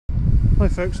Hi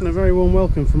folks, and a very warm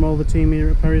welcome from all the team here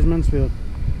at Perry's Mansfield.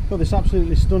 Got this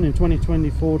absolutely stunning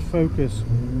 2020 Ford Focus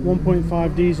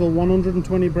 1.5 diesel,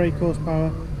 120 brake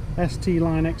horsepower, ST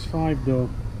line X5 door.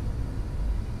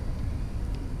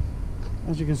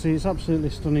 As you can see, it's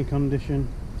absolutely stunning condition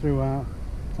throughout,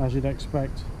 as you'd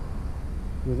expect,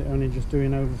 with it only just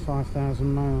doing over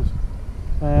 5,000 miles.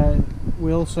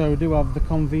 We also do have the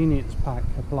convenience pack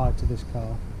applied to this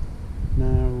car.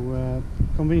 Now,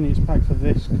 convenience pack for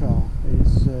this car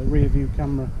is rear view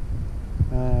camera.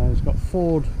 It's got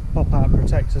Ford pop-out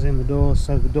protectors in the doors,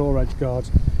 so the door edge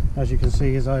guards, as you can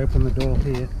see as I open the door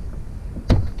here,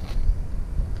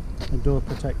 the door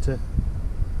protector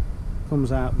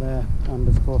comes out there and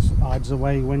of course hides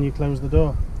away when you close the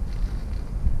door.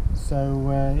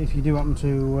 So if you do happen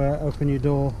to open your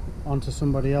door onto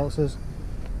somebody else's,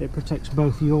 it protects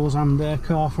both yours and their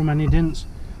car from any dents.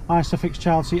 Isofix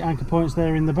child seat anchor points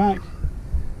there in the back,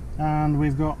 and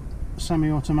we've got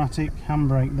semi-automatic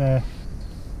handbrake there.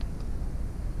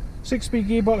 6-speed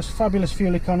gearbox, fabulous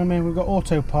fuel economy. We've got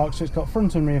auto park, so it's got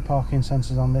front and rear parking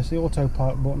sensors on this. The auto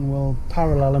park button will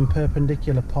parallel and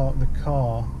perpendicular park the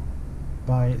car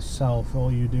by itself. All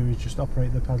you do is just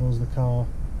operate the pedals, the car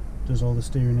does all the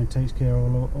steering and takes care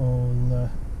of all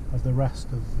of the rest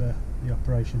of the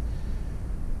operation.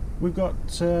 We've got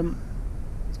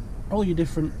all your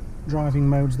different driving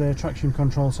modes there, traction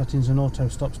control settings and auto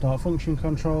stop start function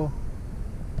control.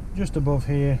 Just above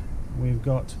here we've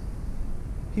got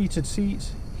heated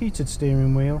seats, heated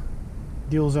steering wheel,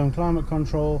 dual zone climate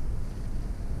control,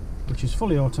 which is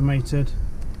fully automated,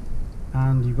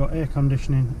 and you've got air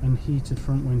conditioning and heated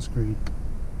front windscreen.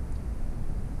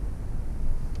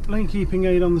 Lane keeping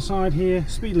aid on the side here,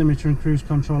 speed limiter and cruise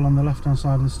control on the left hand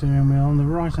side of the steering wheel. On the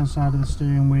right hand side of the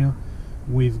steering wheel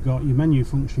we've got your menu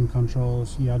function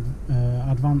controls, your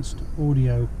advanced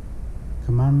audio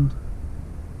command,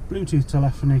 Bluetooth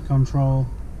telephony control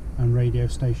and radio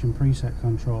station preset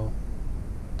control.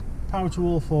 Power to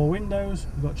all four windows.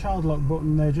 We've got child lock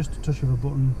button there, just a touch of a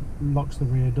button locks the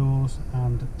rear doors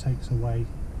and takes away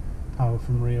power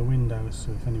from rear windows,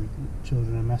 so if any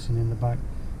children are messing in the back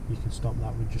you can stop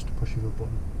that with just a push of a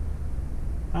button.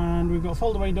 And we've got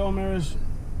fold away door mirrors,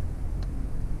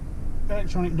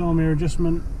 electronic door mirror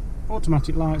adjustment,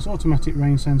 automatic lights, automatic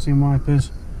rain sensing wipers,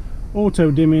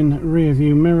 auto dimming rear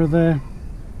view mirror there,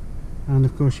 and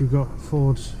of course you've got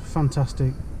Ford's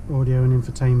fantastic audio and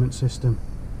infotainment system,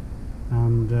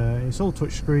 and it's all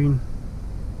touch screen,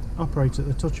 operates at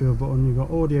the touch of a button. You've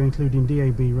got audio including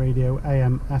DAB radio,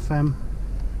 AM, FM,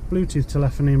 Bluetooth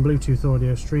telephony and Bluetooth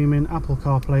audio streaming, Apple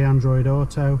CarPlay, Android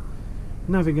Auto,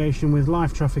 navigation with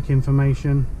live traffic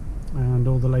information and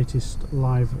all the latest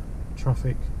live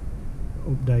traffic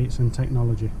updates and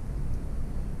technology.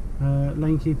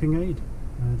 Lane keeping aid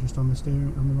just on the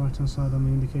steering on the right hand side on the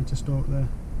indicator stalk there.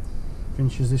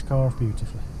 Finishes this car off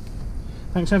beautifully.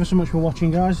 Thanks ever so much for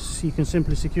watching, guys. You can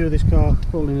simply secure this car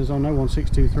calling us on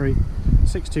 01623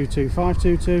 622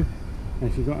 522, and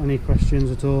if you've got any questions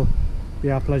at all, it'll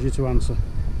be our pleasure to answer.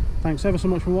 Thanks ever so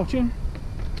much for watching,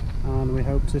 and we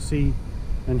hope to see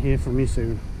and hear from you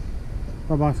soon.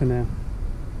 Bye bye for now.